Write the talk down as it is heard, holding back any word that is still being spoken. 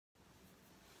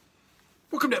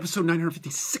Welcome to episode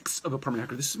 956 of Apartment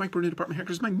Hacker. This is Mike Burnett, Apartment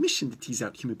Hacker. It's my mission to tease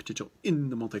out human potential in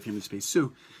the multifamily space.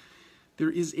 So there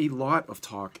is a lot of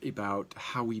talk about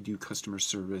how we do customer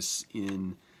service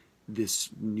in this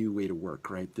new way to work,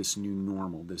 right? This new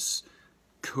normal, this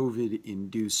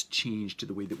COVID-induced change to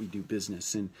the way that we do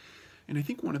business. And I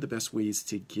think one of the best ways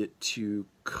to get to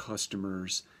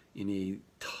customers in a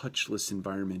touchless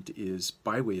environment is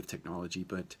by way of technology,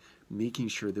 but making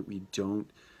sure that we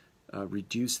don't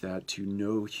reduce that to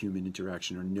no human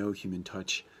interaction or no human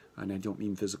touch, and I don't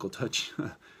mean physical touch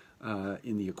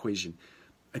in the equation.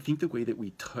 I think the way that we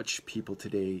touch people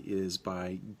today is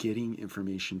by getting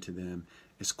information to them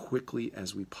as quickly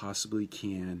as we possibly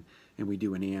can, and we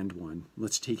do an and one.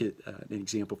 Let's take it an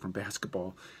example from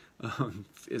basketball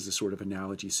as a sort of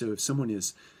analogy. So if someone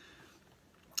is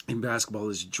in basketball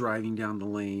is driving down the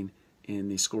lane and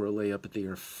they score a layup, but they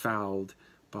are fouled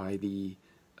by the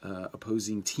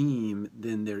opposing team,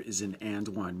 then there is an and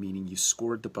one, meaning you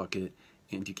scored the bucket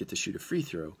and you get to shoot a free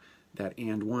throw. That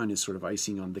and one is sort of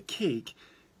icing on the cake.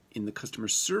 In the customer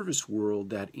service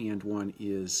world, that and one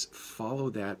is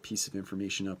follow that piece of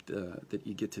information up that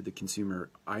you get to the consumer,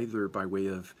 either by way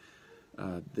of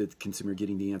the consumer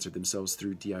getting the answer themselves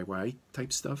through DIY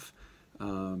type stuff,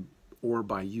 or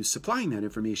by you supplying that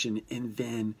information and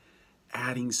then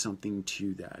adding something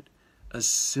to that. A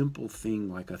simple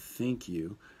thing like a thank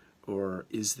you, or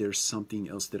is there something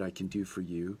else that I can do for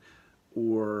you,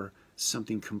 or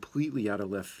something completely out of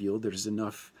left field.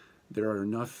 There are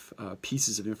enough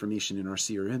pieces of information in our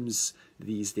CRMs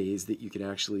these days that you could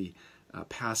actually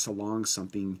pass along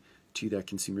something to that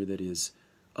consumer that is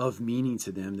of meaning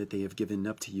to them, that they have given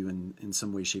up to you in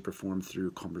some way, shape, or form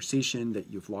through conversation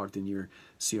that you've logged in your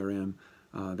CRM.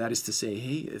 That is to say,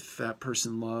 hey, if that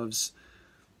person loves,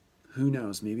 who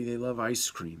knows, maybe they love ice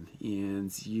cream,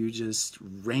 and you just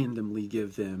randomly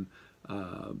give them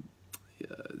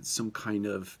some kind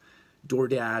of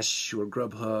DoorDash or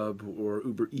Grubhub or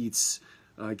Uber Eats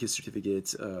gift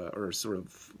certificate, or sort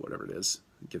of whatever it is,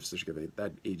 gift certificate,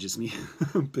 that ages me,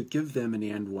 but give them an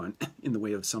and one in the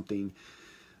way of something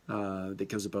that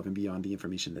goes above and beyond the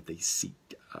information that they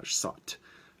sought,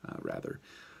 rather.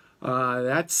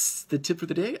 That's the tip for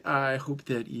the day. I hope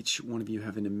that each one of you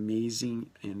have an amazing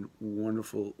and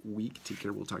wonderful week. Take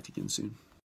care. We'll talk to you again soon.